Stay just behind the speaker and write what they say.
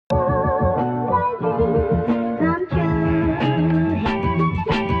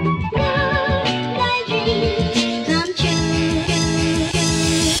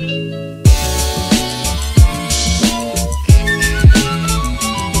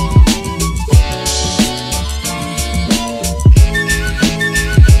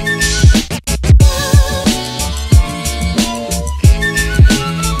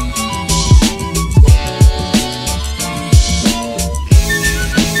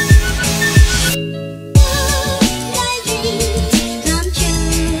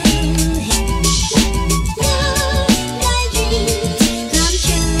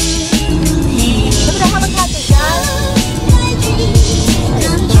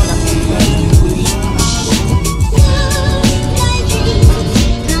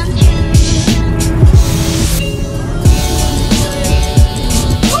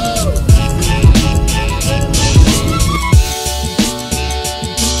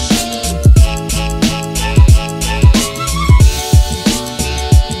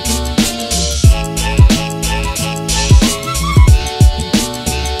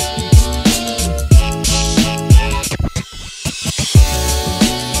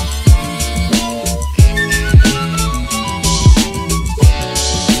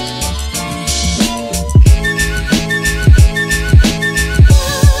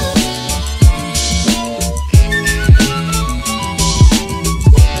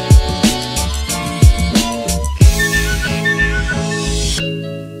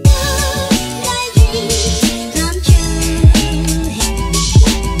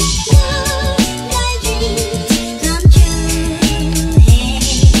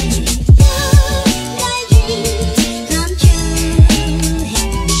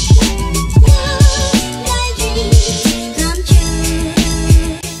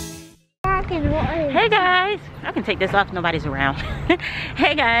this off, nobody's around.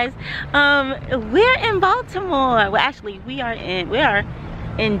 Hey guys, we're in Baltimore. Well, actually, we are in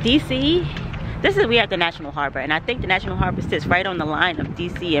DC. We're at the National Harbor, and I think the National Harbor sits right on the line of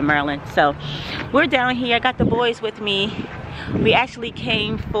DC and Maryland. So we're down here. I got the boys with me. We actually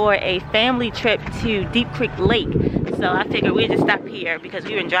came for a family trip to Deep Creek Lake. So I figured we'd just stop here because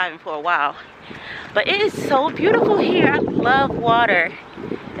we've been driving for a while. But it is so beautiful here. I love water.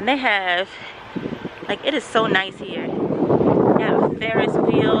 And they have, like, it is so nice here. They have a Ferris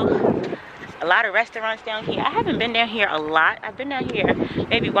wheel. A lot of restaurants down here. I haven't been down here a lot. I've been down here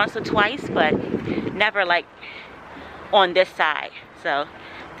maybe once or twice, but never like on this side. So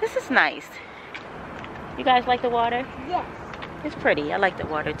this is nice. You guys like the water? Yes. It's pretty. I like the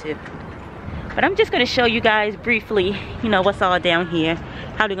water too. But I'm just going to show you guys briefly, you know, what's all down here.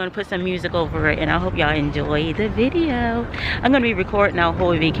 How they're going to put some music over it. And I hope y'all enjoy the video. I'm going to be recording our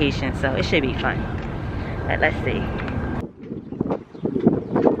whole vacation, so it should be fun. But let's see.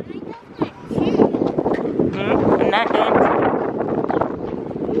 I'm not done.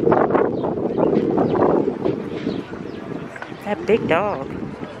 That big dog.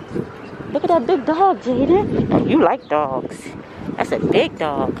 Look at that big dog, Jaden. You like dogs. That's a big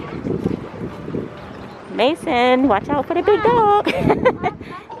dog. Mason, watch out for the big dog.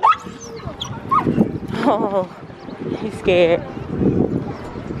 Oh, he's scared.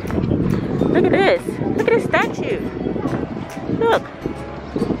 Look at this. Look at this statue. Look.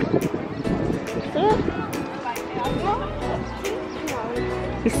 See it?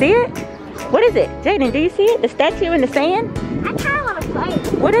 You see it? What is it? Jaden, do you see it? The statue in the sand? I kind of want to play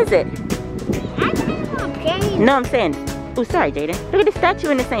it. What is it? I kind of want to play it. No, I'm saying. Oh, sorry, Jaden. Look at the statue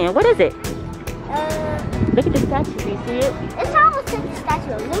in the sand. What is it? Look at the statue. Do you see it? It's almost like the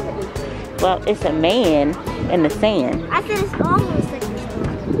Statue of Liberty. Well, it's a man in the sand. I said it's almost like the Statue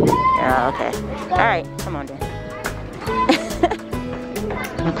of Liberty. Oh, okay. All right, come on then.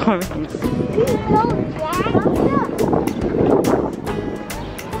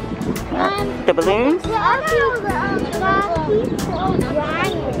 The balloons?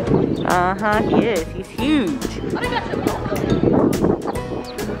 Uh-huh, he is. He's huge.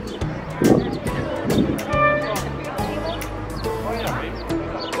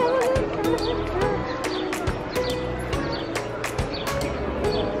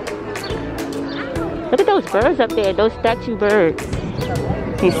 Look at those birds up there, those statue birds.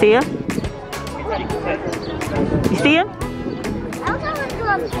 You see them? You see them? I want to go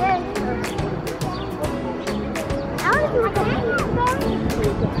upstairs.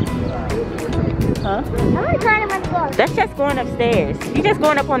 Huh? I want to try to go. That's just going upstairs. You're just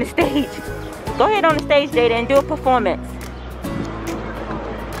going up on the stage. Go ahead on the stage, Jada, and do a performance.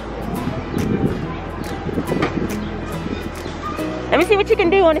 Let me see what you can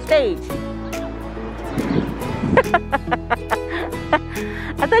do on the stage.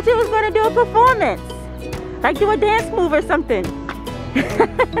 I thought you was going to do a performance. Like do a dance move or something.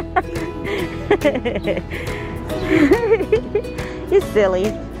 You're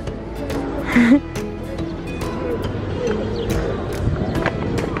silly.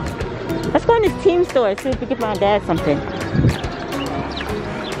 Let's go in this team store and see if we can get my dad something.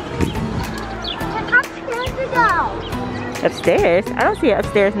 Upstairs to go. Upstairs? I don't see it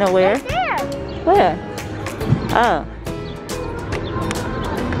upstairs nowhere. Upstairs. Where? Oh.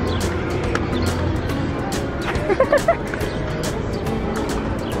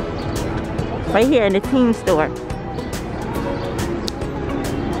 Right here in the team store.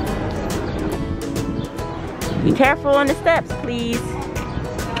 Be careful on the steps, please.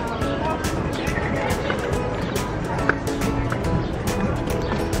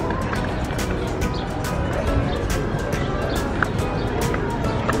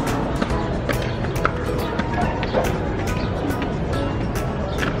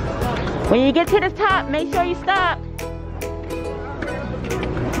 When you get to the top, make sure you stop.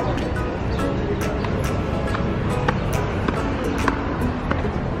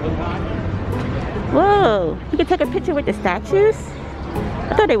 Whoa, you can take a picture with the statues?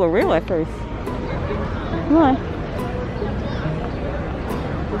 I thought they were real at first. Come on.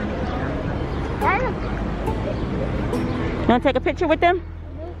 You want to take a picture with them?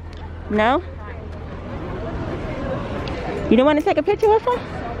 No? You don't want to take a picture with them?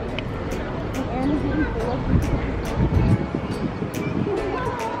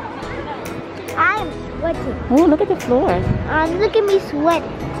 I'm sweating. Oh, look at the floor. Look at me sweating.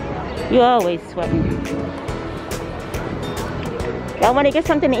 You're always sweating. Y'all want to get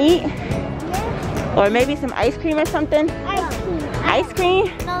something to eat? Yeah. Or maybe some ice cream or something? Ice cream. Ice cream?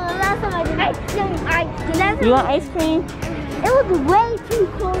 No, the last time I did ice cream. You want ice cream? It was way too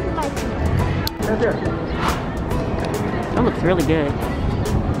close to my teeth. That looks really good.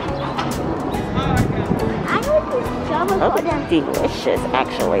 I know this Java That for them. looks delicious,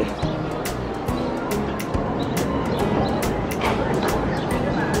 actually.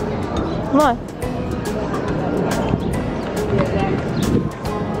 Come on.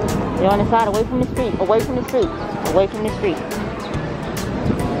 You're on the side, away from the street, away from the street, away from the street.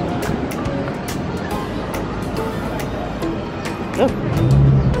 Go.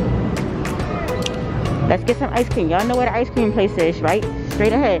 Let's get some ice cream. Y'all know where the ice cream place is, right?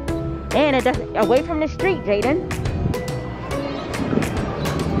 Straight ahead. And it doesn't, away from the street, Jaden.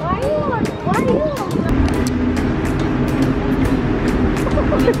 Why are you on? Why are you on?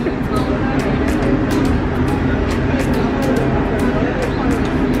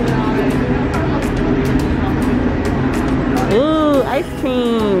 Ooh, ice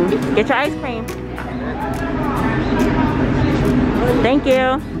cream. Get your ice cream. Thank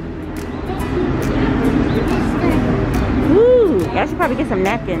you. Ooh, y'all should probably get some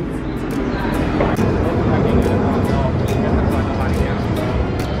napkins.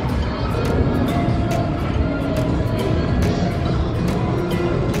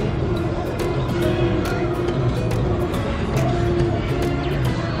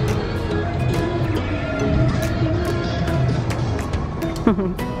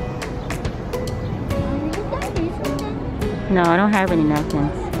 No, I don't have any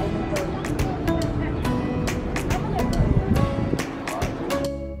napkins.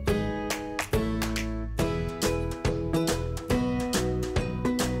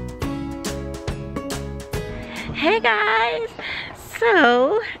 Hey guys,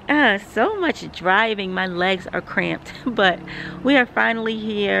 so much driving, my legs are cramped, but we are finally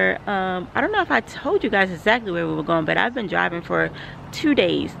here. I don't know if I told you guys exactly where we were going, but I've been driving for 2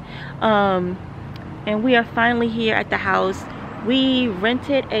 days, and we are finally here at the house. We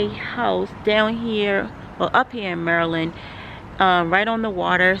rented a house down here, well, up here in Maryland, right on the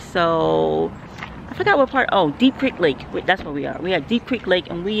water. So I forgot what part. Oh, Deep Creek Lake. That's where we are. We are Deep Creek Lake,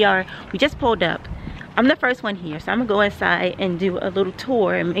 and we just pulled up. I'm the first one here, so I'm gonna go inside and do a little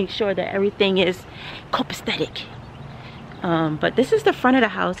tour and make sure that everything is copacetic. But this is the front of the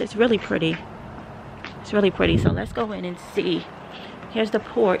house. It's really pretty. It's really pretty. So let's go in and see. Here's the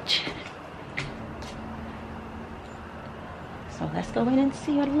porch. So let's go in and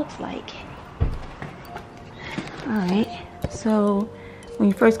see what it looks like. All right. So when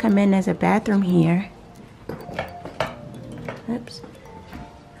you first come in, there's a bathroom here. Oops.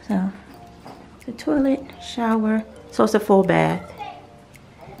 So the toilet, shower, so it's a full bath.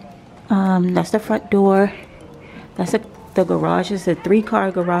 That's the front door. That's the garage. It's a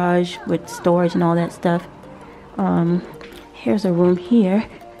 3-car garage with storage and all that stuff. Here's a room here.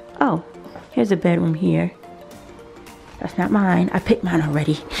 Oh, here's a bedroom here. That's not mine. I picked mine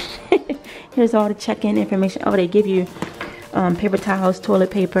already. Here's all the check-in information. Oh, they give you paper towels,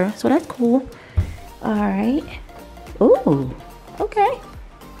 toilet paper, so that's cool. All right. Ooh, okay.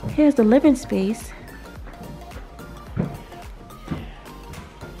 Here's the living space.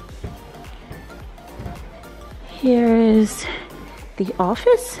 Here is the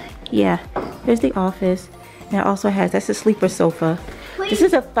office. Yeah, here's the office. And it also has, that's a sleeper sofa. Please, this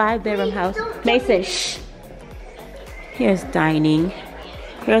is a 5-bedroom house. Mason, shh. Here's dining.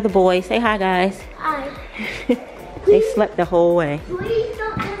 Here are the boys. Say hi, guys. Hi. They slept the whole way. Please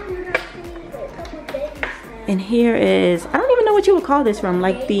don't have a couple babies now. And here is, I don't even know what you would call this room.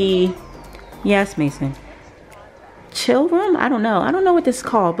 Like the, yes, Mason. Chill room? I don't know. I don't know what this is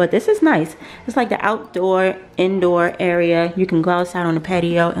called, but this is nice. It's like the outdoor, indoor area. You can go outside on the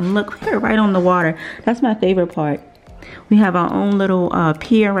patio and look, we're right on the water. That's my favorite part. We have our own little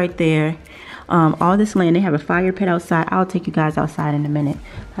pier right there. All this land, they have a fire pit outside. I'll take you guys outside in a minute.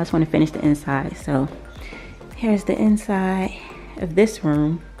 I just want to finish the inside. So here's the inside of this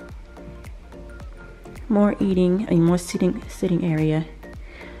room. More eating, I mean, more sitting area.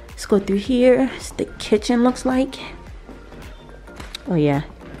 Let's go through here. It's the kitchen looks like. Oh yeah,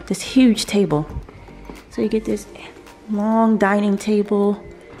 this huge table. So you get this long dining table,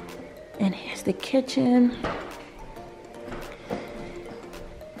 and here's the kitchen.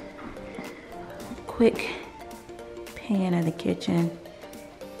 Quick pan of the kitchen.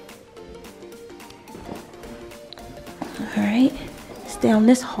 All right, it's down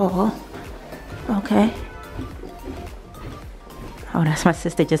this hall. Okay. Oh, that's my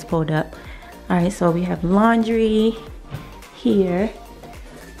sister just pulled up. All right, so we have laundry here.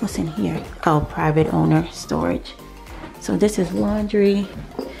 What's in here? Oh, private owner storage. So this is laundry,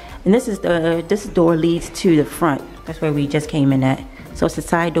 and this door leads to the front. That's where we just came in at. So it's a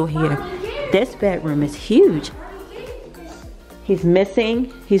side door here. This bedroom is huge. He's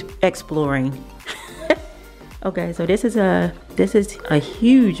missing. He's exploring. Okay, so this is a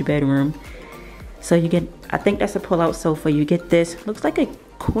huge bedroom. So you get, I think that's a pull-out sofa. You get this, looks like a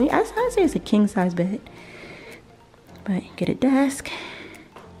queen. I'd say it's a king size bed. But you get a desk.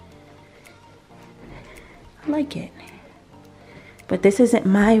 I like it. But this isn't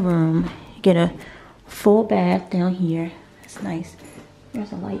my room. You get a full bath down here. That's nice.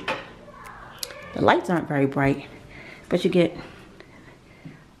 There's a light. The lights aren't very bright, but you get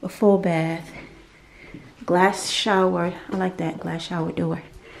a full bath. Glass shower. I like that glass shower door.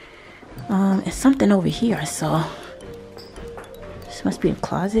 It's something over here I saw. This must be a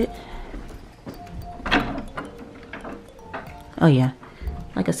closet. Oh yeah,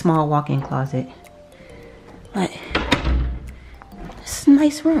 like a small walk-in closet. But it's a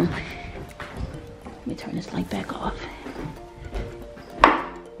nice room. Let me turn this light back off.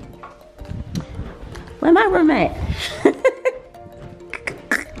 Where my room at?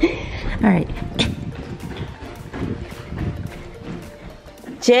 All right.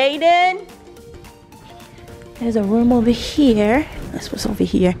 Jaden, there's a room over here. That's what's over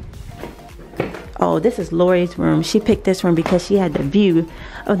here. Oh, this is Lori's room. She picked this room because she had the view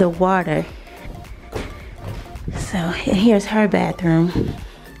of the water. So, and here's her bathroom.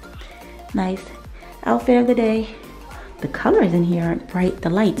 Nice outfit of the day. The colors in here aren't bright.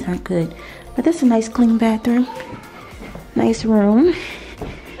 The lights aren't good. But this is a nice clean bathroom. Nice room.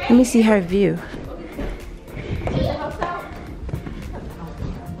 Let me see her view.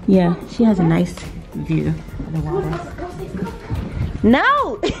 Yeah, she has a nice view of the water.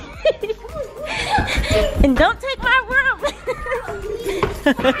 No! And don't take my room!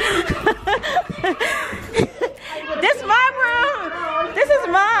 This is my room! This is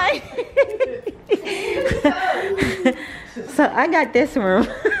mine! So I got this room.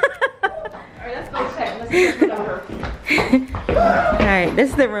 Alright, let's go check. Let's get over. Alright,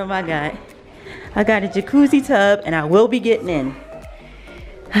 this is the room I got. I got a jacuzzi tub and I will be getting in.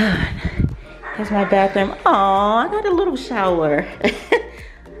 That's my bathroom. Aw, I got a little shower.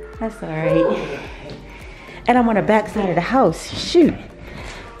 That's alright. And I'm on the back side of the house. Shoot.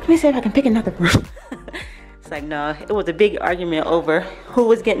 Let me see if I can pick another room. It's like, no, it was a big argument over who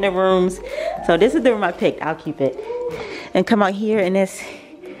was getting the rooms. So this is the room I picked. I'll keep it. And come out here and it's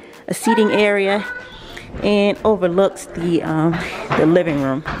a seating area and overlooks the living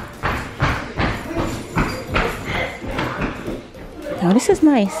room. Oh, this is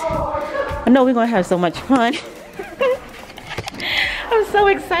nice. I know we're gonna have so much fun. I'm so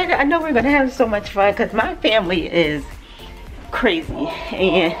excited. I know we're gonna have so much fun because my family is crazy.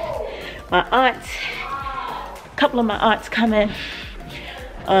 And my aunts, a couple of my aunts coming,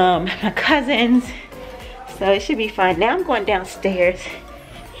 my cousins. So it should be fun. Now I'm going downstairs.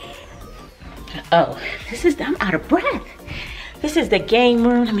 Oh, I'm out of breath. This is the game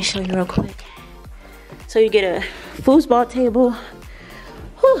room. Let me show you real quick. So you get a foosball table.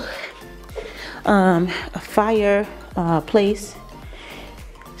 Whew. A fire place,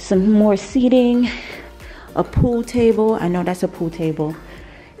 some more seating, a pool table. I know that's a pool table.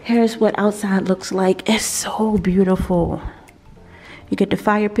 Here's what outside looks like. It's so beautiful. You get the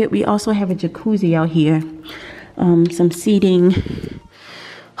fire pit. We also have a jacuzzi out here. Some seating.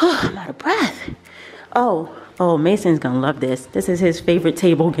 Oh, I'm out of breath. Oh, Mason's gonna love this. This is his favorite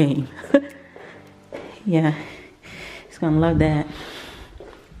table game. Yeah, he's gonna love that.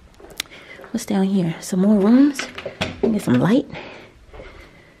 What's down here? Some more rooms. Get some light.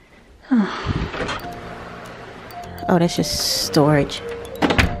 Oh, that's just storage.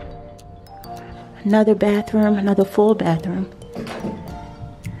 Another bathroom, another full bathroom.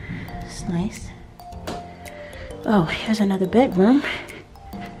 It's nice. Oh, here's another bedroom.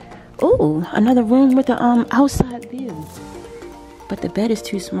 Oh, another room with the outside view. But the bed is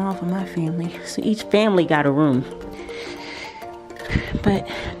too small for my family. So each family got a room. But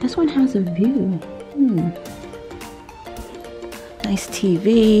this one has a view. Nice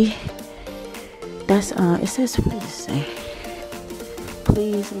TV. That's it says, what does it say?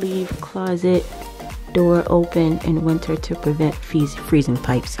 Please leave closet door open in winter to prevent freezing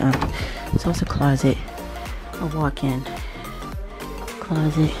pipes. So it's a closet, a walk-in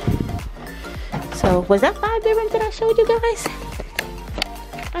closet. So was that 5 bedrooms that I showed you guys?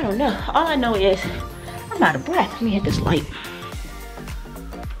 I don't know. All I know is I'm out of breath. Let me hit this light.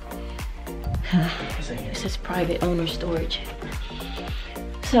 This is private owner storage.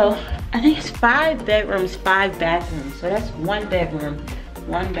 So I think it's 5 bedrooms, 5 bathrooms. So that's 1 bedroom,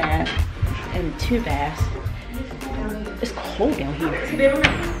 1 bath, and 2 baths. It's cold down here. Yeah.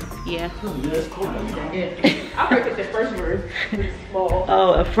 Yeah, it's cold down here. Yeah. I heard that the first room is small.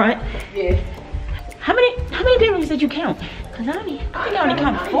 Oh, up front? Yeah. How many bedrooms did you count? Cause I think I only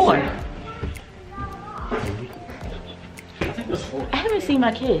counted 4. I haven't seen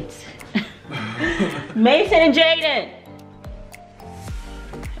my kids. Mason and Jaden.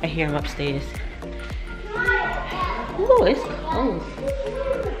 I hear them upstairs. Oh, it's cold.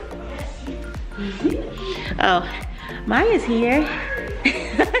 Oh, Maya's here.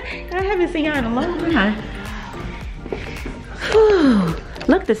 I haven't seen her in a long time. Whew.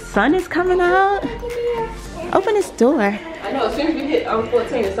 Look, the sun is coming out. Open this door. I know, as soon as we hit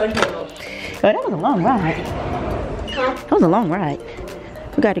 14, the sun came up. Oh, that was a long ride. Huh? That was a long ride.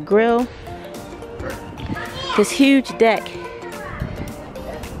 We got a grill. This huge deck.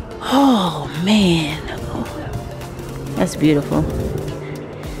 Oh, man. Oh, that's beautiful.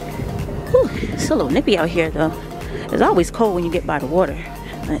 Whew, it's a little nippy out here, though. It's always cold when you get by the water.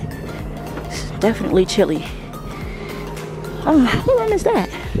 But it's definitely chilly. Oh, what room is that?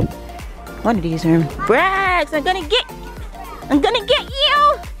 One of these rooms. Brax, I'm gonna get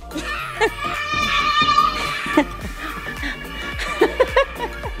you!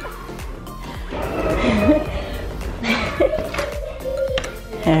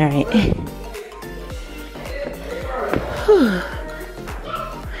 All right.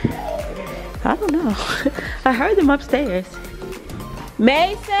 I don't know. I heard them upstairs.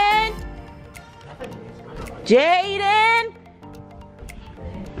 Mason! Jaden!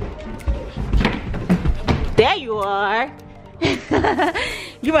 There you are.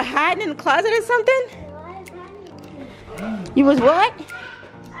 You were hiding in the closet or something? You was what?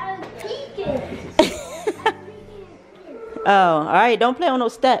 I was peeking. Oh, all right. Don't play on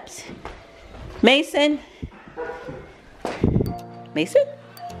those steps. Mason? Mason?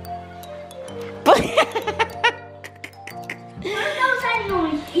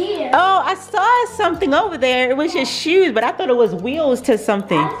 Oh, I saw something over there. It was your shoes, but I thought it was wheels to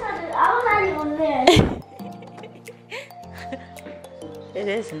something. I was not even there. It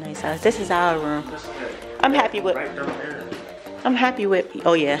is a nice house. This is our room. I'm happy with.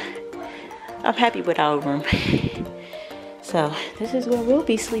 Oh yeah. I'm happy with our room. So this is where we'll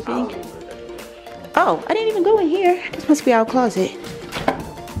be sleeping. Oh, I didn't even go in here. This must be our closet.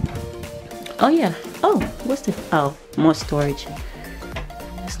 Oh yeah. Oh, what's the? Oh, more storage.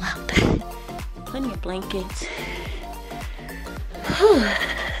 It's loud. Plenty of blankets. Whew.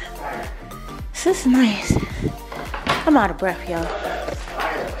 This is nice. I'm out of breath, y'all.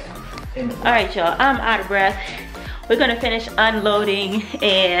 Alright, y'all, I'm out of breath. We're gonna finish unloading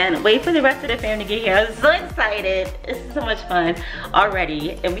and wait for the rest of the family to get here. I'm so excited. This is so much fun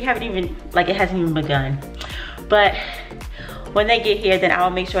already. And we haven't even, like, it hasn't even begun. But when they get here, then I'll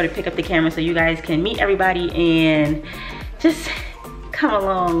make sure to pick up the camera so you guys can meet everybody and just come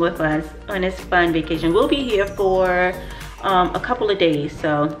along with us on this fun vacation. We'll be here for a couple of days,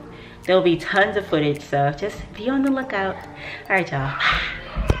 so there'll be tons of footage, so just be on the lookout. All right, y'all.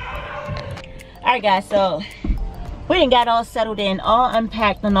 All right, guys, so we done got all settled in, all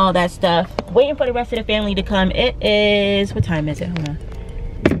unpacked and all that stuff. Waiting for the rest of the family to come. It is, what time is it? Hold on.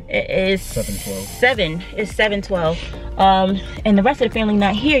 It is 7:12. It's 7:12. And the rest of the family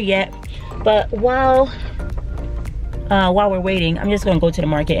not here yet. But while we're waiting, I'm just gonna go to the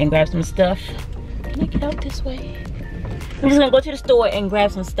market and grab some stuff. Can I get out this way? I'm just gonna go to the store and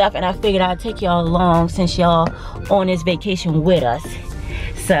grab some stuff, and I figured I'd take y'all along since y'all on this vacation with us.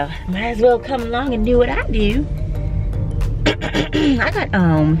 So might as well come along and do what I do. I got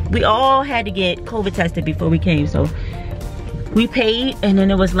we all had to get COVID tested before we came, so we paid, and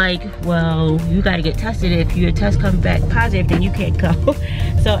then it was like, well, you got to get tested. If your test comes back positive, then you can't go.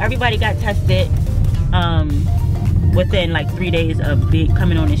 So everybody got tested within like 3 days of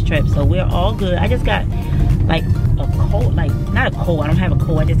coming on this trip, so we're all good. I just got like a cold, like not a cold, I don't have a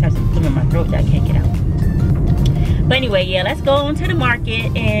cold, I just have some flu in my throat that I can't get out. But anyway, yeah, let's go on to the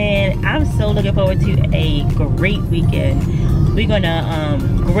market, and I'm so looking forward to a great weekend. We're gonna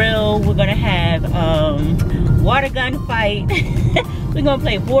grill, we're gonna have water gun fight, we're gonna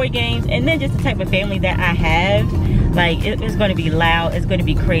play board games, and then just the type of family that I have. Like, it's gonna be loud, it's gonna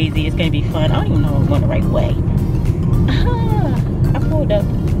be crazy, it's gonna be fun. I don't even know if I'm going the right way. I pulled up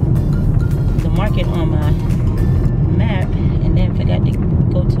the market on my map and then forgot to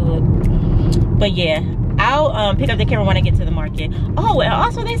go to it. But yeah, I'll pick up the camera when I get to the market. Oh, and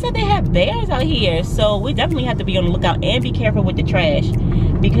also they said they have bears out here, so we definitely have to be on the lookout and be careful with the trash,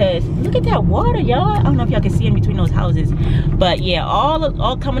 because look at that water, y'all. I don't know if y'all can see in between those houses, but yeah,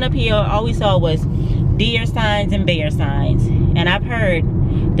 all coming up here, all we saw was deer signs and bear signs, and I've heard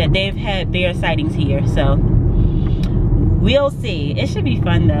that they've had bear sightings here, so we'll see. It should be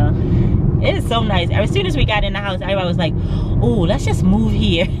fun though. It is so nice. As soon as we got in the house, everybody was like, oh, let's just move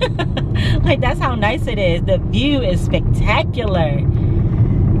here. Like, that's how nice it is. The view is spectacular.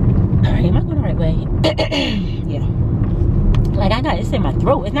 All right, am I going the right anyway, yeah. Like I got it's in my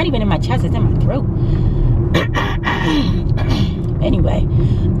throat. It's not even in my chest, it's in my throat. Anyway.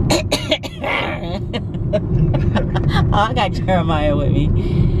 Oh, I got Jeremiah with me.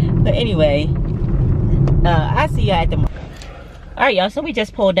 But anyway, I'll see you at the market. Alright y'all, so we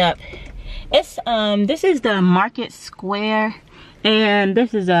just pulled up. It's this is the Market Square, and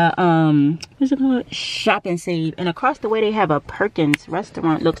this is a what's it called? Shop and Save. And across the way they have a Perkins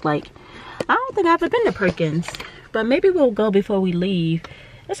restaurant, looks like. I don't think I've ever been to Perkins, but maybe we'll go before we leave.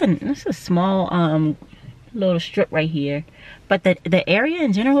 It's a small little strip right here, but the area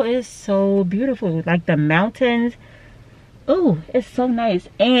in general is so beautiful. Like the mountains, oh, it's so nice.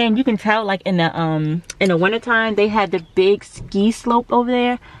 And you can tell, like in the wintertime, they had the big ski slope over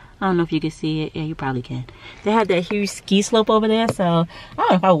there. I don't know if you can see it. Yeah, you probably can. They have that huge ski slope over there, so I don't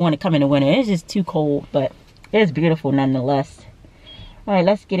know if I would want to come in the winter. It's just too cold, but it's beautiful nonetheless. All right,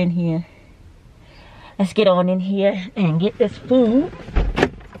 let's get in here. Let's get on in here and get this food.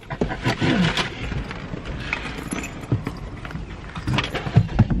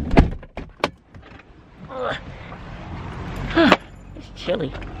 It's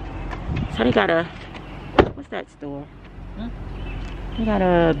chilly. So they got a, what's that store? They got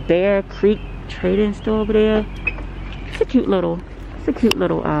a Bear Creek trading store over there. It's a cute little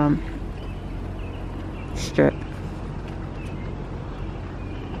strip.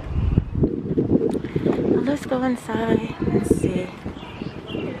 Let's go inside and see.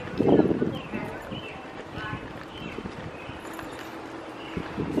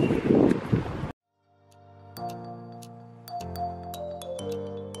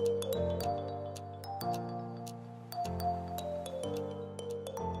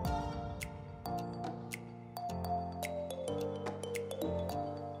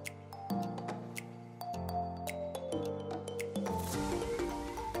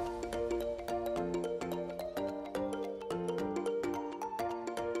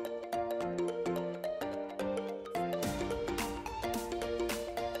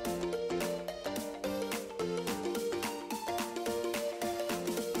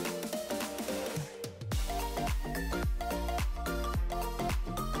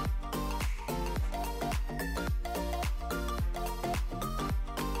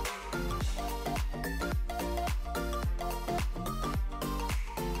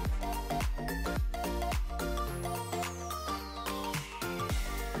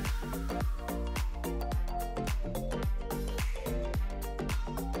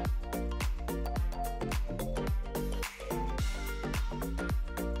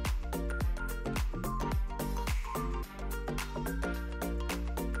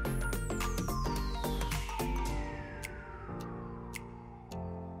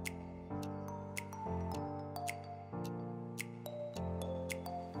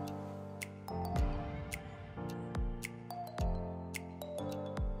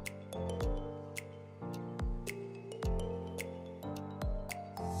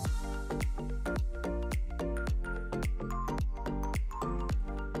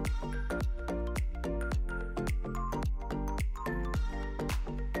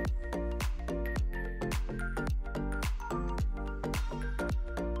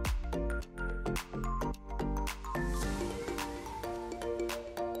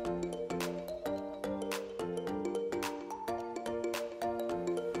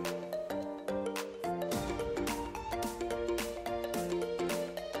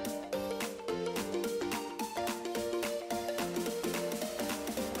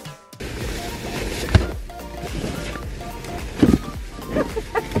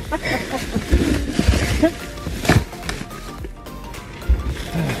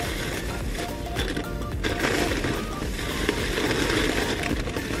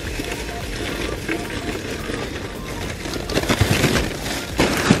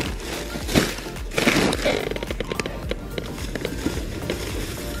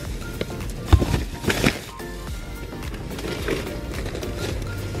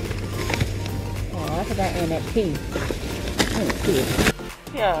 In that tea.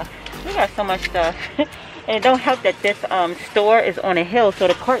 Yeah, we got so much stuff. And it don't help that this store is on a hill, so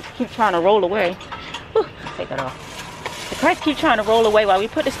the carts keep trying to roll away. Whew, take that off. The carts keep trying to roll away while we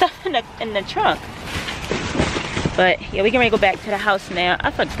put the stuff in the trunk. But yeah, we can ready to go back to the house now. I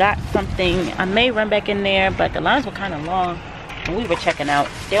forgot something. I may run back in there, but the lines were kind of long when we were checking out.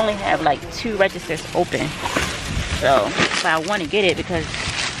 They only have like 2 registers open. So, but I want to get it because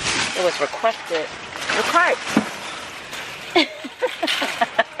it was requested. The cart.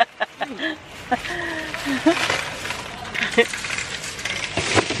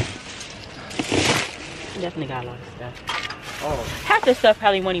 Definitely got a lot of stuff. Oh. Half the stuff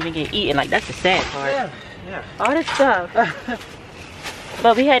probably won't even get eaten. Like, that's the sad part. Yeah. All this stuff.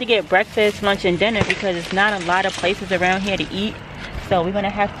 But we had to get breakfast, lunch, and dinner because it's not a lot of places around here to eat. So we're gonna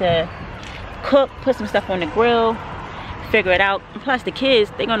have to cook, put some stuff on the grill, figure it out. Plus the kids,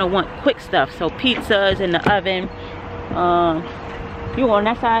 they're gonna want quick stuff. So pizzas in the oven. You on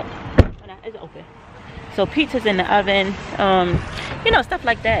that side? Oh, no, it's open. So pizzas in the oven. You know, stuff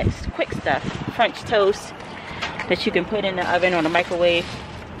like that. It's quick stuff. French toast that you can put in the oven or the microwave.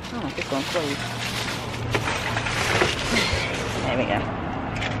 Oh, it's gonna close. There we go.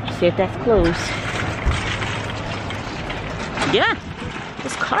 See if that's closed. Yeah,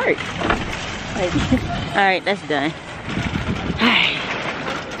 it's cart. All right, that's done.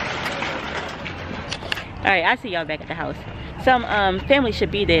 All right, I'll see y'all back at the house. Some family should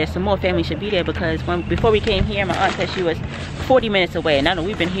be there. Some more family should be there because before we came here, my aunt said she was 40 minutes away, and I know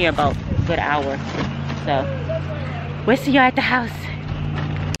we've been here about a good hour. So we'll see y'all at the house.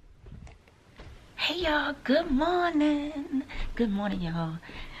 Hey y'all, good morning. Good morning, y'all.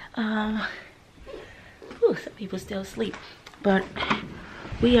 Some people still asleep, but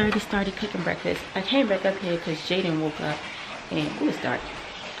we already started cooking breakfast. I came back up here because Jaden woke up, and it's dark.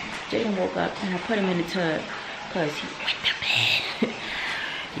 Jaden woke up, and I put him in the tub because he went to bed.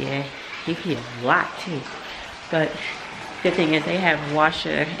 Yeah, he pee a lot too. But good thing is they have a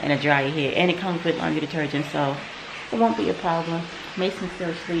washer and a dryer here, and it comes with laundry detergent, so it won't be a problem. Mason's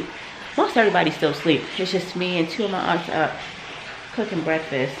still asleep. Most everybody's still asleep. It's just me and two of my aunts up cooking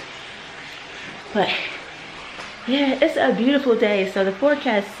breakfast. But yeah, it's a beautiful day. So the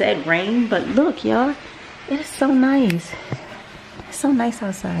forecast said rain, but look, y'all, it is so nice. It's so nice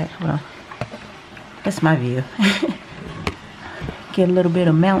outside. Well, that's my view. Get a little bit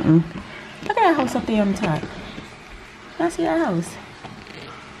of mountain. Look at that house up there on the top. Can I see that house?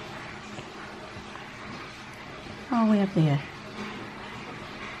 All the way up there.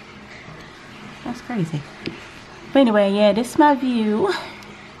 That's crazy. But anyway, yeah, this is my view.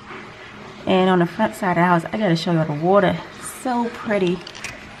 And on the front side of the house, I gotta show you the water. So pretty.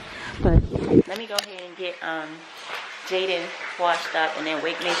 But let me go ahead and get Jaden washed up and then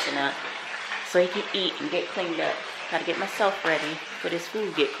wake Mason up so he can eat and get cleaned up. Gotta get myself ready for this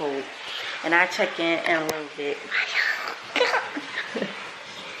food get cold. And I'll check in a little bit.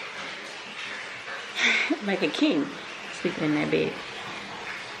 Like a king sleeping in that bed.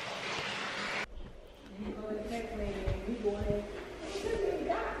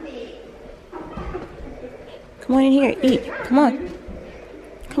 Come on in here, eat. Come on.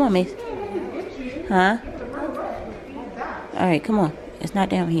 Come on, Mace. Huh? Alright, come on. It's not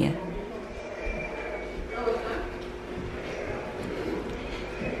down here.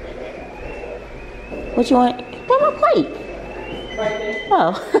 What you want? Got my plate. Right there.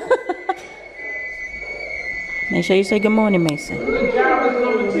 Oh. Make sure you say good morning, Mason. Good job,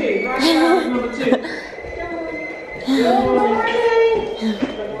 number 2. Right job, number 2. Good morning.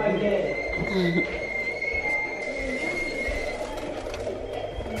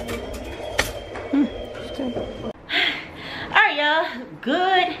 Alright, y'all.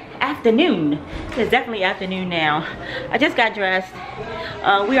 Good afternoon. It's definitely afternoon now. I just got dressed.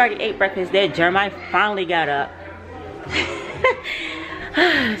 We already ate breakfast there. Jeremiah finally got up.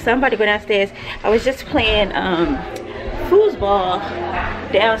 So I'm about to go downstairs. I was just playing foosball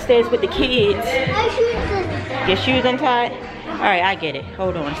downstairs with the kids. Your shoes untied? Alright, I get it.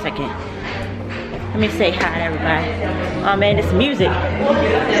 Hold on a second. Let me say hi to everybody. Oh man, this music.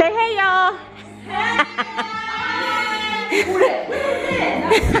 Say hey, y'all.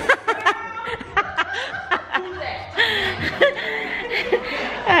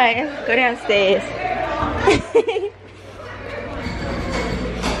 Alright, let's go downstairs.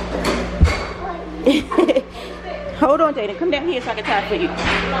 Hold on, Jaden. Come down here so I can tie for you.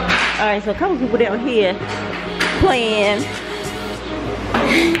 Alright, so a couple people down here playing.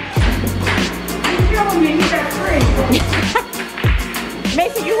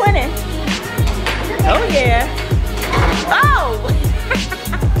 Mason, you winning. Oh yeah. Oh!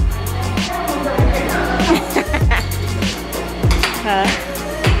 Huh?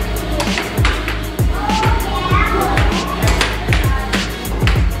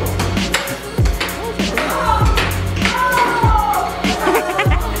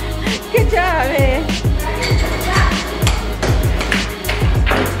 Good job, man.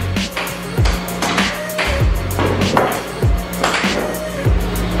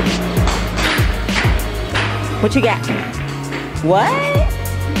 What you got? What?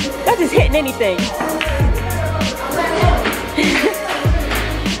 That's just hitting anything.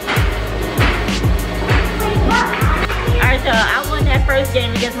 Alright, so I won that first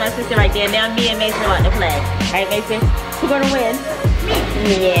game against my sister right there. Now me and Mason about to play. Alright, Mason? Who's gonna win?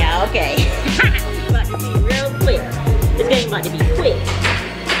 Me. Yeah, okay. It's about to be real quick. This game about to be quick.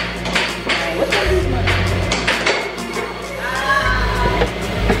 Alright, what's gonna do money?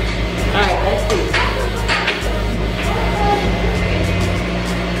 Alright, let's see.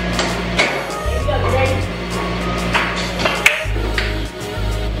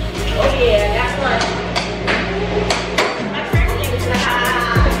 Oh yeah, that's one. My first thing is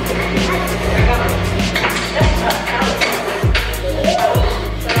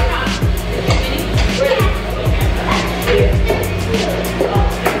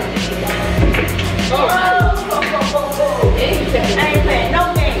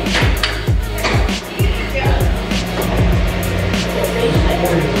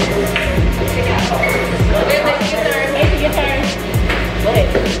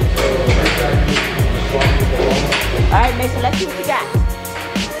Alright, Mason, let's see what you got.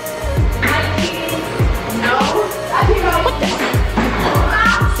 No. What the?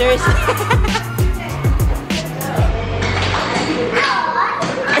 Seriously?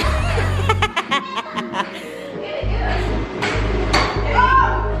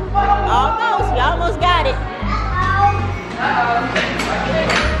 Almost. You almost got it.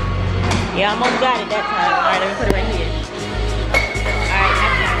 You almost got it that time. Alright, let me put it right here. Alright,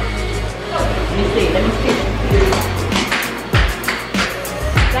 that time. Let me see.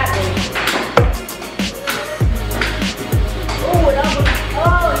 That baby. Oh, it almost.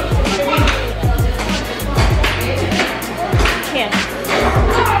 Oh, yeah.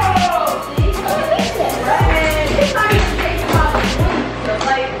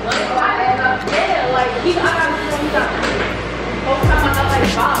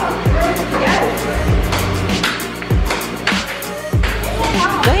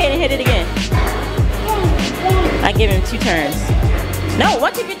 Go ahead and hit it again. I give him 2 turns. No,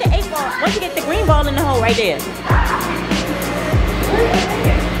 once you get the 8 ball, once you get the green ball in the hole right there.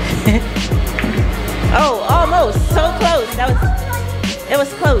 Oh, almost. So close. It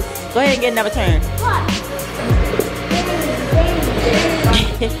was close. Go ahead and get another turn.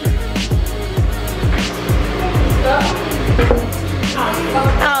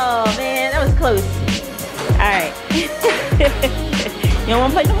 Oh man, that was close. Alright. You don't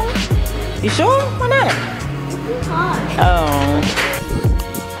want to play no more? You sure? Why not? Oh.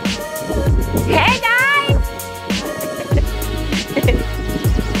 Hey guys!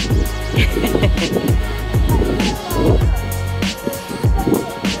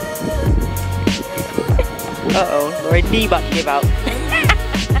 Uh-oh, Lord D about to give out.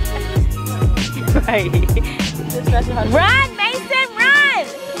 Right. Run, Mason, run!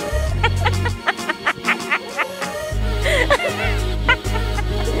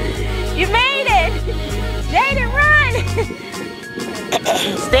 You made it! Jaden, run!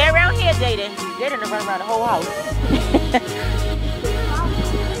 Stay around here, Jaden. Jaden will run around the whole house.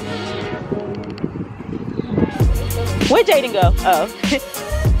 Where'd Jaden go? Oh.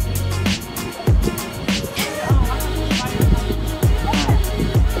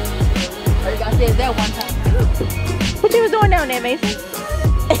 I gotta say that one time. What you was doing down there, Mason?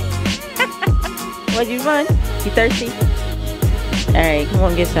 Was you fun? You thirsty? Alright, come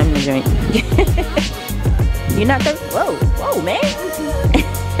on, get something to drink. You not thirsty? Whoa, whoa, man.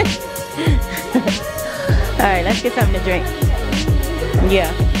 Alright, let's get something to drink.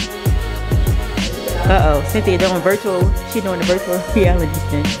 Yeah. Uh-oh, Cynthia doing virtual. She doing the virtual reality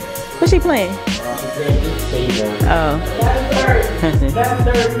thing. What's she playing? Oh.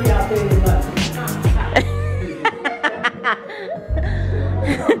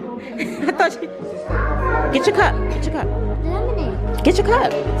 I thought she... Get your cup. Get your cup. Get your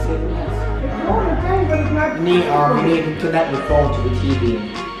cup. You need to connect your phone to the TV.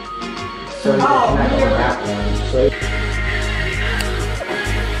 So you can connect to that one. So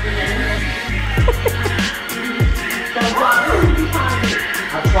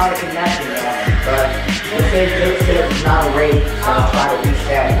I try to connect it, but it says it's not a rate, so I try to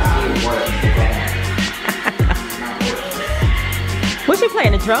reset and see it works. What's she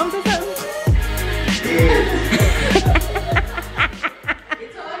playing? The drums or something?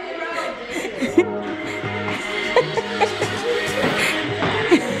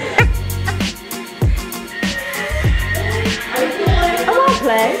 Come on,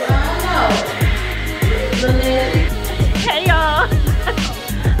 play. Hey y'all.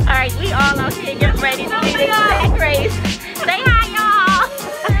 Alright, we all out here getting ready to do this sack race. Say hi y'all.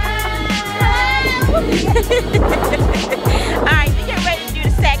 Alright, we getting ready to do the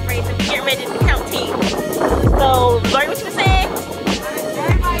sack race and we getting ready to count teams.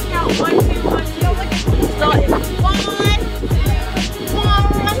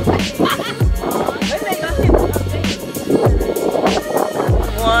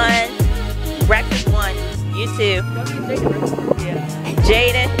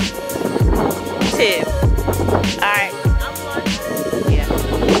 two. Alright. Yeah.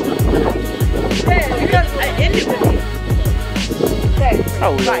 Because I ended with me.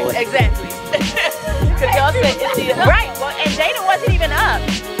 Oh, Right, Lord. exactly. Because y'all said India. Right, well, and Jada wasn't even up.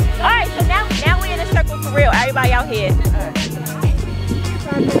 Alright, so now we're in a circle for real. Everybody out here.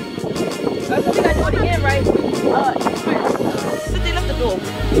 So we gotta do it again, right? Sit lift the door.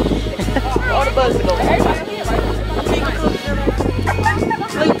 All the bugs to go. Everybody out here, right?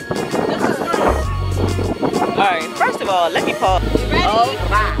 Alright, first of all, let me pause. You ready? Oh,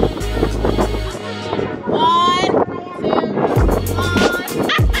 my.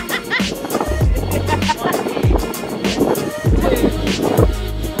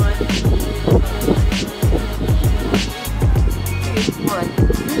 1,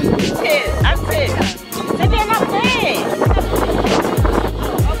 I'm 10. Sit there, not playing.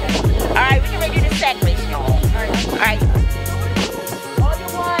 Alright, we can review the sack ratio. Alright. All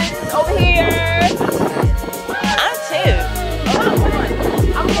your ones over here. I'm 2.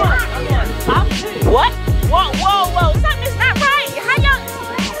 I'm one. I'm 2. What? Whoa. Something's not right. How y'all?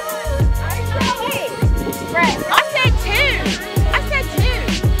 I said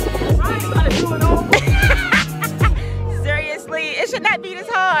 2. Seriously, it should not be this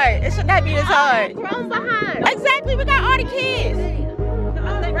hard. It should not be this hard. Throw behind. Exactly, we got all the kids.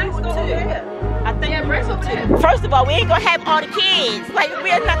 I think Rex go over here. I think Rex over there. First of all, we ain't gonna have all the kids. Like,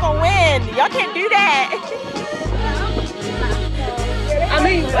 we're not gonna win. Y'all can't do that. I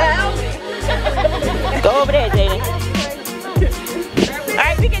mean, well. Go over there, Jaden.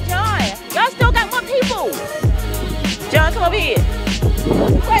 Alright, we can join. Y'all still got more people. John, come over here.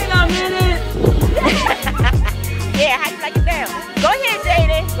 Wait a minute. Yeah, how you like it down? Go ahead,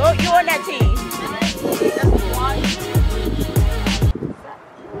 Jaden. Go, you on that team.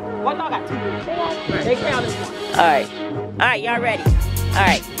 What y'all got 2? They count as 1. Alright, y'all ready?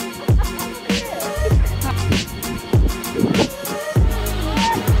 Alright.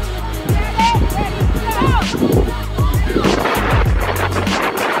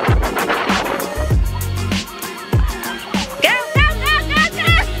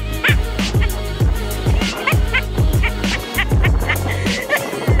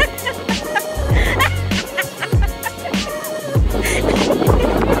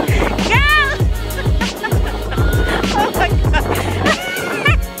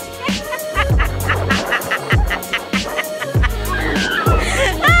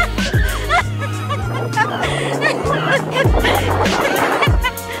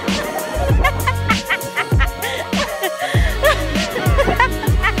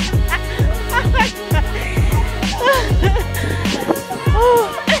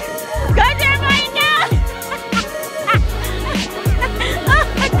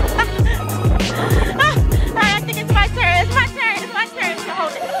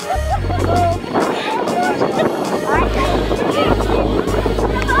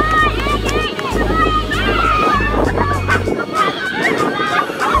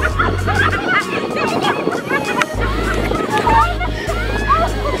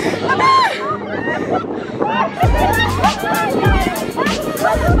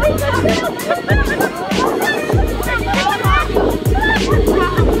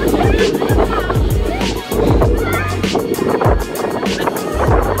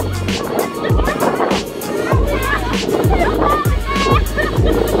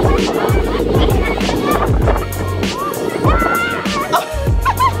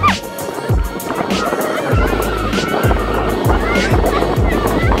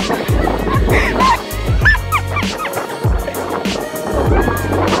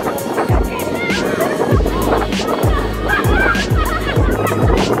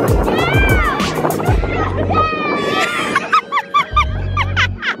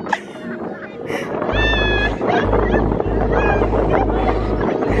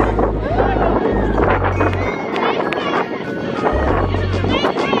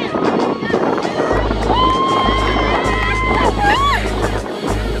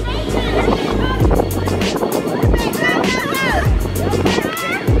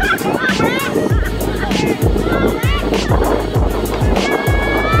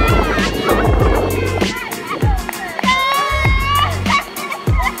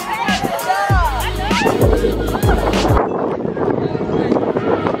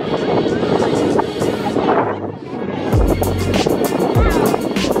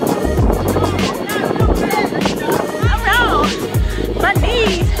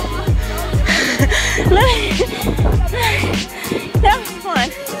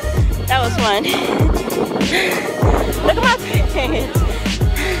 fun. Look at my pants.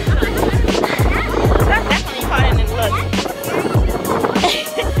 That's definitely harder than it looks.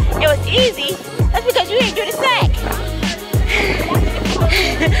 It was easy.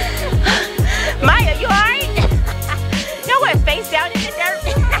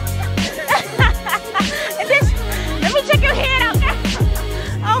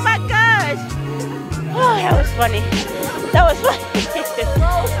 funny. That was funny.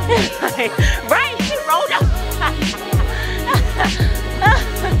 Right, she rolled up.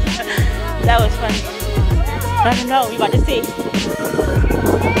 That was funny. I don't know, we about to see.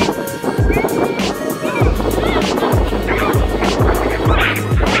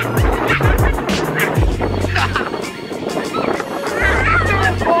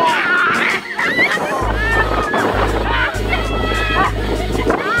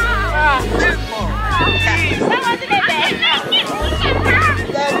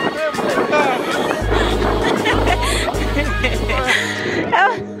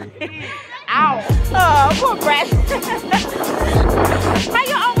 Ow. Oh, poor Brad. How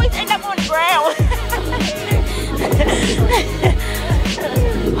you always end up on the ground?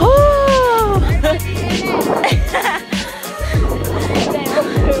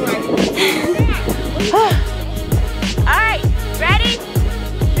 Alright, ready?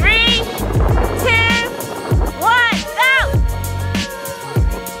 3, 2, 1, go!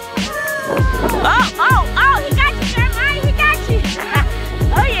 Oh, he got you, Jeremiah, he got you.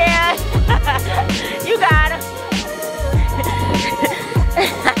 Oh yeah, you got him.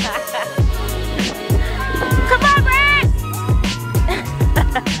 Come on, Brad.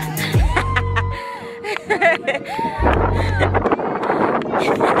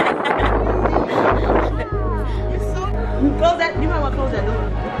 Close that. You might want to close that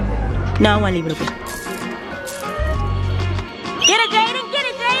door. No, I want to leave it open. Get it, Jaden! Get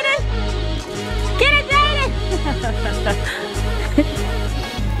it, Jaden! Get it, Jaden!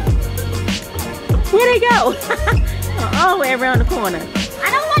 Where'd they go? All the way around the corner. I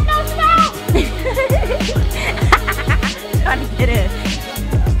don't want no smoke. Trying to get in.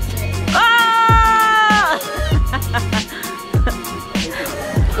 Oh!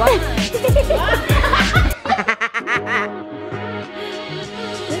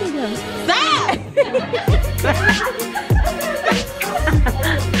 Where'd he go? Stop!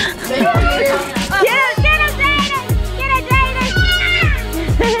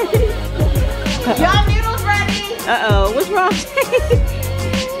 Y'all noodles ready? Uh-oh, what's wrong?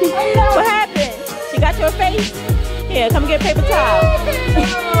 What happened? She got your face? Here, come get a paper towel.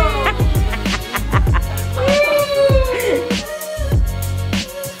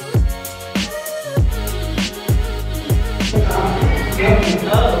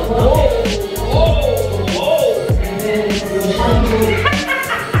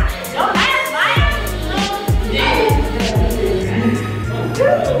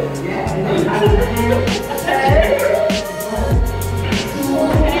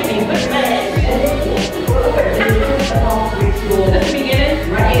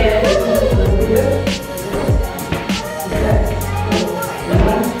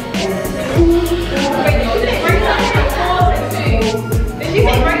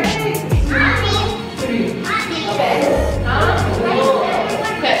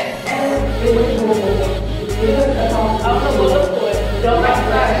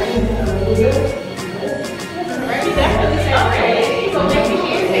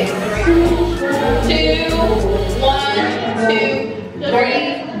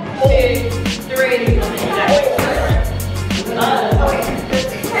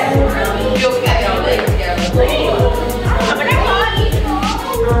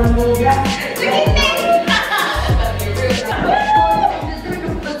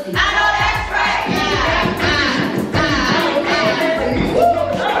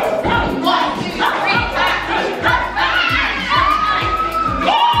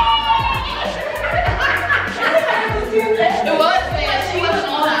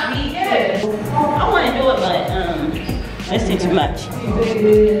 Too much.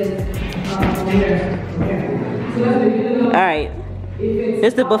 All right,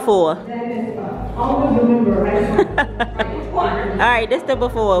 this the before. All right, this the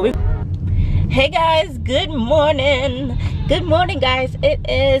before. Hey guys, good morning. Good morning, guys. It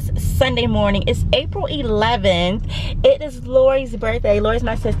is Sunday morning. It's April 11th. It is Lori's birthday. Lori's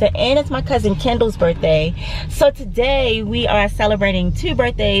my sister, and it's my cousin Kendall's birthday. So today we are celebrating 2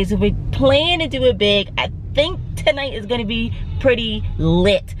 birthdays. We plan to do it big. I think tonight is gonna be pretty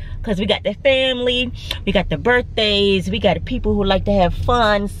lit because we got the family, we got the birthdays, we got the people who like to have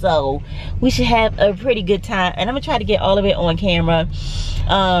fun, so we should have a pretty good time. And I'm gonna try to get all of it on camera.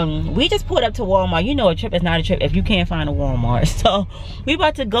 We just pulled up to Walmart. You know, a trip is not a trip if you can't find a Walmart. So we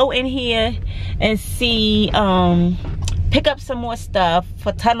about to go in here and see pick up some more stuff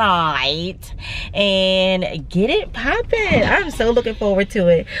for tonight and get it popping. I'm so looking forward to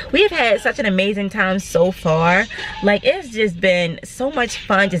it. We have had such an amazing time so far. Like, it's just been so much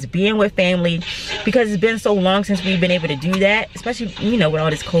fun just being with family, because it's been so long since we've been able to do that, especially, you know, with all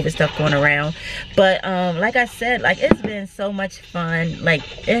this COVID stuff going around. But like I said, like, it's been so much fun. Like,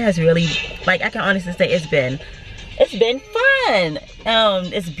 it has really, like, I can honestly say it's been fun.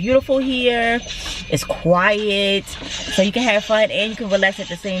 It's beautiful here. It's quiet, so you can have fun and you can relax at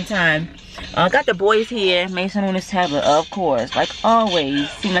the same time. I got the boys here. Mason on his tablet, of course, like always.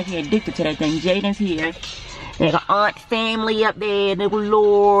 Seems like he's addicted to that thing. Jaden's here. They got aunt family up there. They go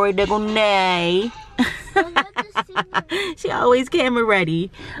Lord. They go Nay. She always camera ready.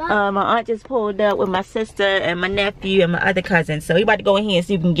 My aunt just pulled up with my sister and my nephew and my other cousin. So we about to go in here and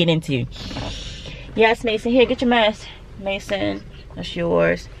see if we can get into. Yes, Mason, here, get your mask. Mason, that's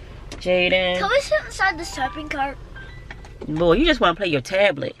yours. Jaden. Can we sit inside the shopping cart? Boy, you just want to play your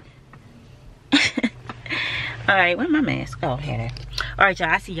tablet. Alright, where's my mask? Oh, here. Alright, y'all,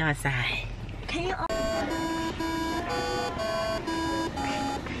 I see y'all inside. Can you...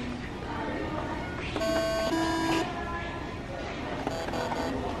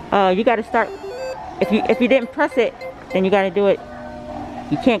 You gotta start. If you didn't press it, then you gotta do it.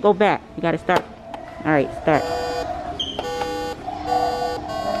 You can't go back. You gotta start. Alright, start.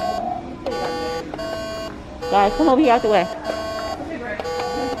 Guys, come over here out the way.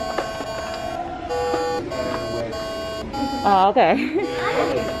 Oh, okay.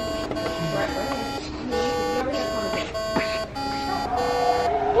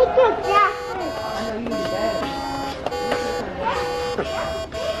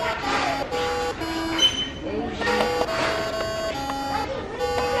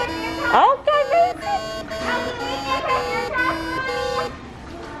 Oh,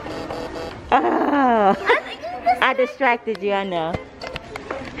 I distracted you, I know.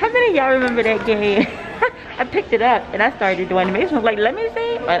 How many of y'all remember that game? I picked it up and I started doing it. Mason was like, let me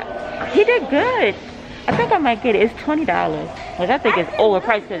see. But he did good. I think I might get it. It's $20. Which I think it's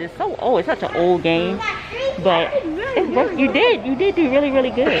overpriced because it's so old. It's such an old game. But it's, you did do really,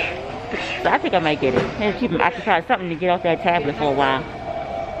 really good. So I think I might get it. And keep I can try something to get off that tablet for a while.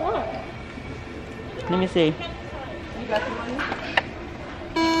 Let me see.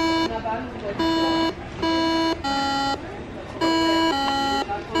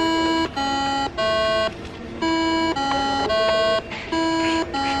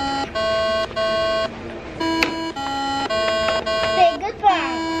 Say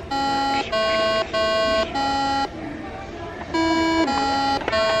goodbye.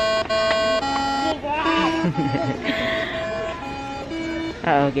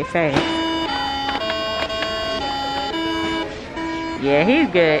 Uh-oh, get ready. Yeah, he's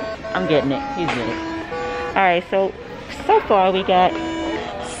good. I'm getting it. He's good. Alright, so far we got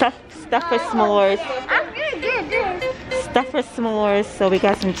stuff for s'mores. I'm good. Stuff for s'mores. So we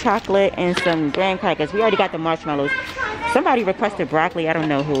got some chocolate and some graham crackers. We already got the marshmallows. Somebody requested broccoli. I don't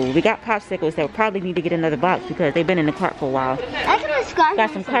know who. We got popsicles that probably need to get another box because they've been in the cart for a while. Got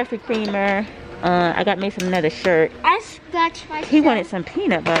some coffee creamer. I got Mason another shirt. I scratched myself. He wanted some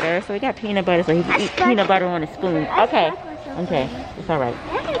peanut butter, so we got peanut butter so he can eat peanut butter on a spoon. Okay. Okay, it's alright.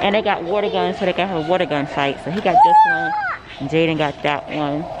 And they got water guns, so they can have a water gun fight. So he got this one, and Jaden got that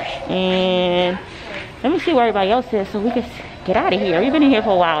one. And let me see where everybody else is so we can get out of here. We've been in here for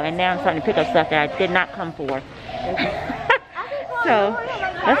a while, and now I'm starting to pick up stuff that I did not come for. So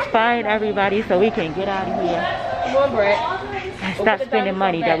let's find everybody so we can get out of here. Come on, Brett. And stop spending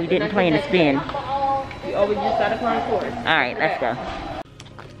money that we didn't plan to spend. You always just got a car for us. Alright, let's go.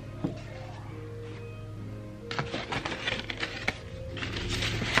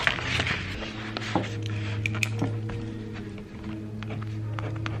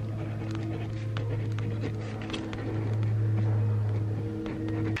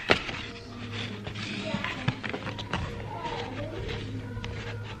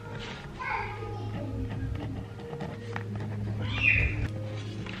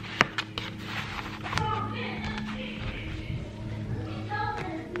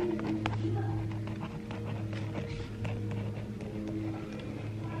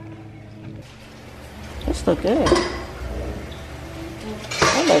 This look good.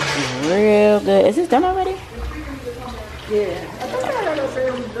 That looks real good. Is this done already? Yeah. I thought I had no say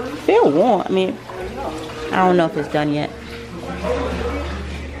it was done. Feel warm. I mean, I don't know if it's done yet.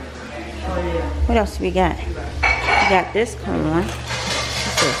 What else we got? We got this corn.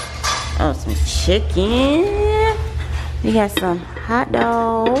 What's this? Oh, some chicken. We got some hot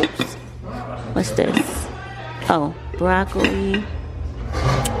dogs. What's this? Oh, broccoli.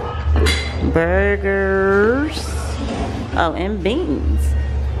 Burgers. Oh, and beans.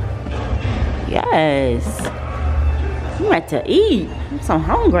 Yes. I'm ready to eat. I'm so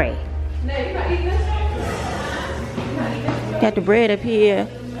hungry. Got the bread up here.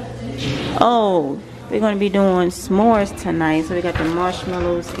 Oh, we're gonna be doing s'mores tonight. So we got the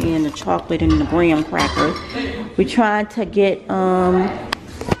marshmallows and the chocolate and the graham crackers. We're trying to get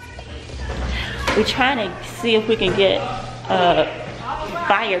we're trying to see if we can get a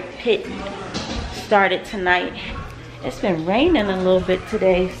fire pit started tonight. It's been raining a little bit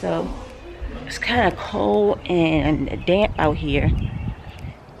today, so it's kind of cold and damp out here.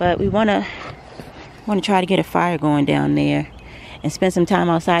 But we wanna try to get a fire going down there and spend some time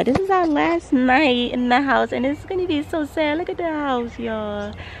outside. This is our last night in the house, and it's gonna be so sad. Look at the house,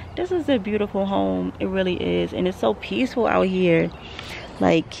 y'all. This is a beautiful home. It really is, and it's so peaceful out here.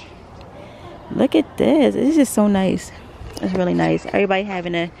 Like, look at this. It's just so nice. It's really nice. Everybody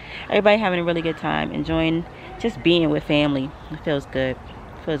having a really good time, enjoying just being with family. It feels good.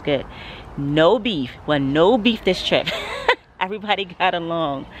 It feels good. No beef. Well, no beef this trip. Everybody got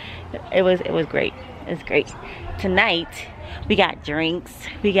along. It was great. It's great. Tonight we got drinks,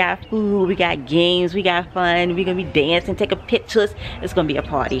 we got food, we got games, we got fun. We're gonna be dancing, taking pictures. It's gonna be a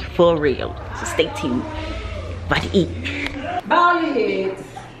party for real. So stay tuned. About to eat. Bow your heads.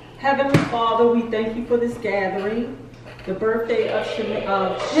 Heavenly Father, we thank you for this gathering. The birthday of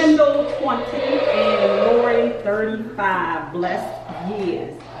Kendall 20 and Lori 35 blessed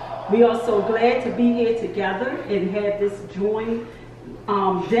years. We are so glad to be here together and have this joint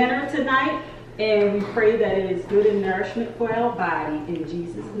dinner tonight. And we pray that it is good and nourishment for our body. In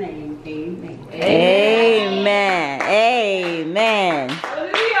Jesus' name, amen. Amen. Amen.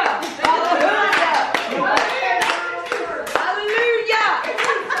 Hallelujah. Hallelujah. Hallelujah.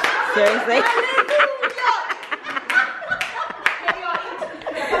 Seriously?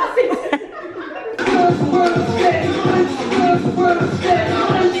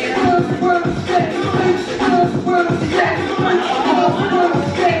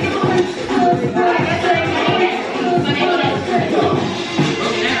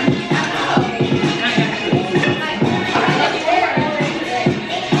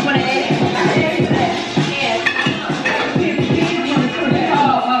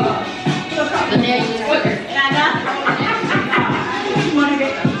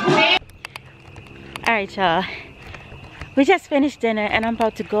 Alright, y'all. We just finished dinner and I'm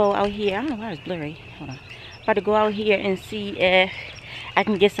about to go out here. I don't know why it's blurry. Hold on. About to go out here and see if I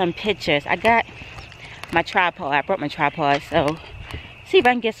can get some pictures. I got my tripod. I brought my tripod, so see if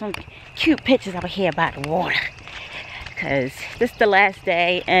I can get some cute pictures out here by the water. Because this is the last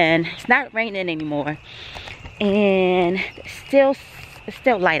day and it's not raining anymore. And it's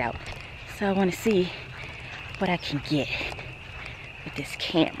still light out. So I want to see what I can get with this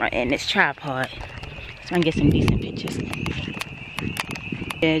camera and this tripod. So I can get some decent pictures.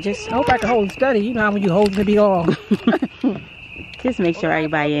 Yeah, just I hope I can hold and study. You know how when you hold to be long. just make sure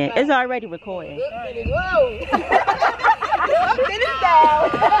everybody in. It's already recording. Whoa! Get it down.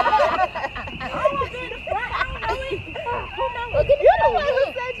 You know what? Who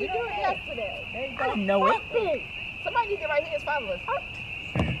said you do it yesterday? I know it. Somebody need to right here is followers.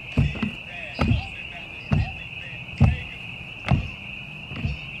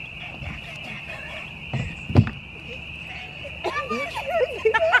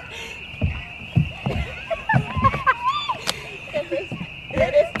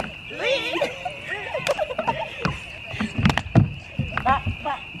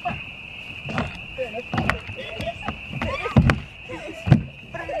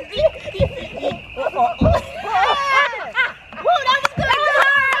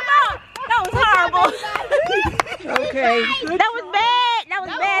 Okay. That was bad. That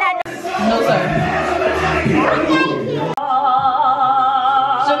was bad. No, sir.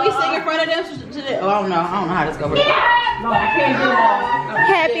 Should we sing in front of them? Oh, I don't know how this goes.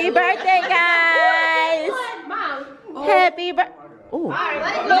 Happy birthday, guys. Happy birthday. Ooh. I should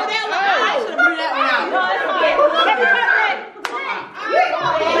have blew that one out.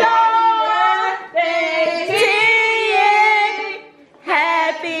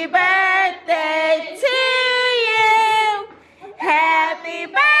 Happy birthday. Happy birthday to you. Happy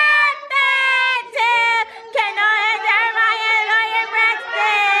birthday to Canon and Janay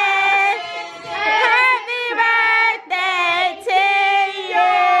Braxton. Happy birthday to you.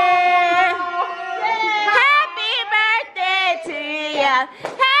 Happy birthday to you.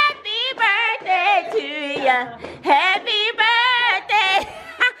 Happy birthday to you. Happy birthday.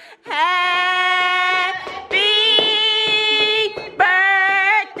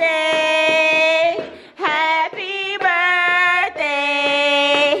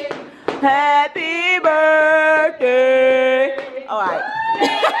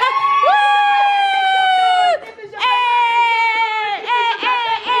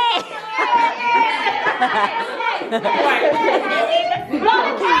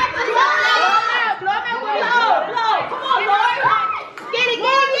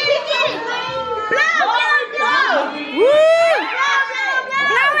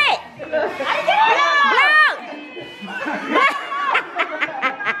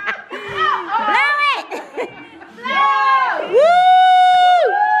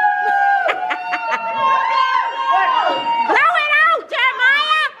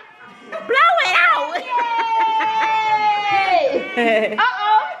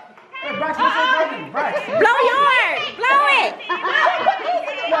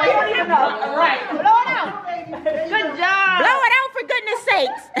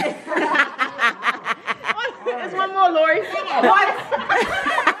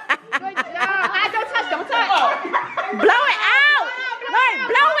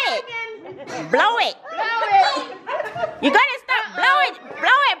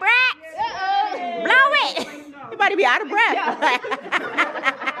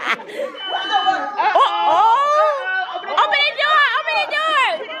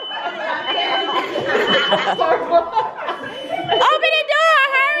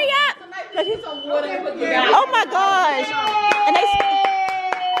 Oh my gosh. And it's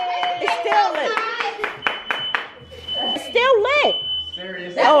still lit. It's still lit.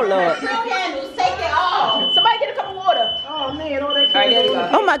 Oh Lord. Candles, take it off. Somebody get a cup of water. Oh man, all that candles.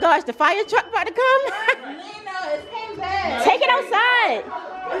 Oh my gosh, the fire truck about to come. It came back. Take it outside.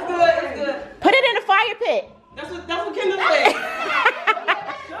 It's good, it's good. Put it in the fire pit. That's what Kendall said.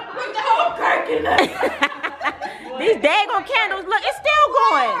 Put the whole crack in there. These daggone candles, look, it's still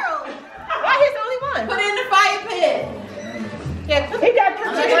going. Why he's the only one? Put it in the fire pit. Yeah, he got this.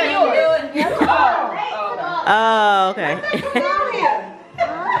 Oh, okay.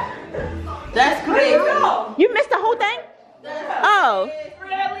 That's crazy. You missed the whole thing? Oh.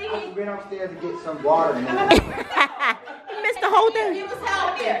 I've been upstairs to get some water. You missed the whole thing? He was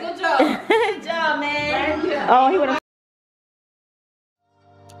helping. Good job. Good job, man. Oh, he would have.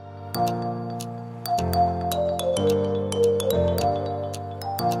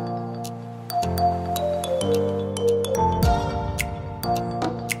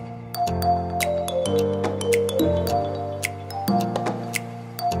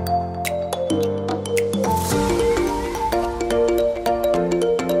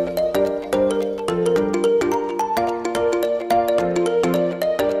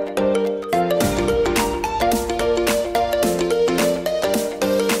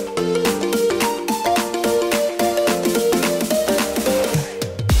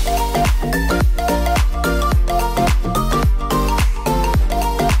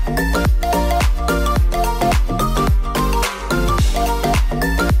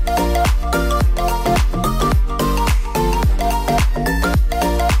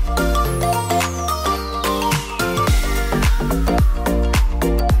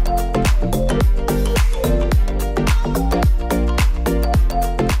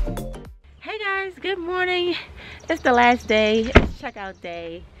 It's the last day. It's checkout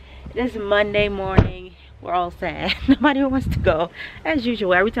day. It's Monday morning. We're all sad. Nobody wants to go. As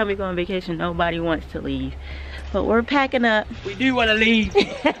usual, every time we go on vacation, nobody wants to leave. But we're packing up. We do want to leave.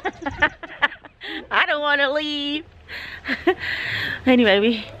 I don't want to leave.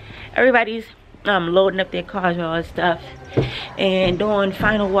 Anyway, everybody's loading up their cars and all that stuff. And doing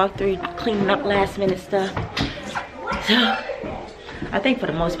final walkthrough, cleaning up last minute stuff. So, I think for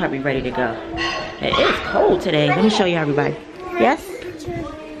the most part we're ready to go. It is cold today. Let me show you everybody. Yes?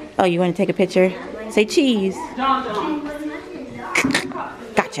 Oh, you want to take a picture? Say cheese.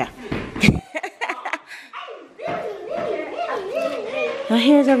 Gotcha. Well,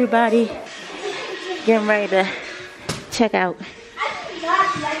 here's everybody getting ready to check out.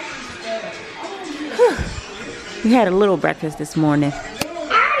 Whew. We had a little breakfast this morning.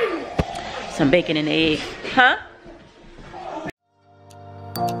 Some bacon and egg. Huh?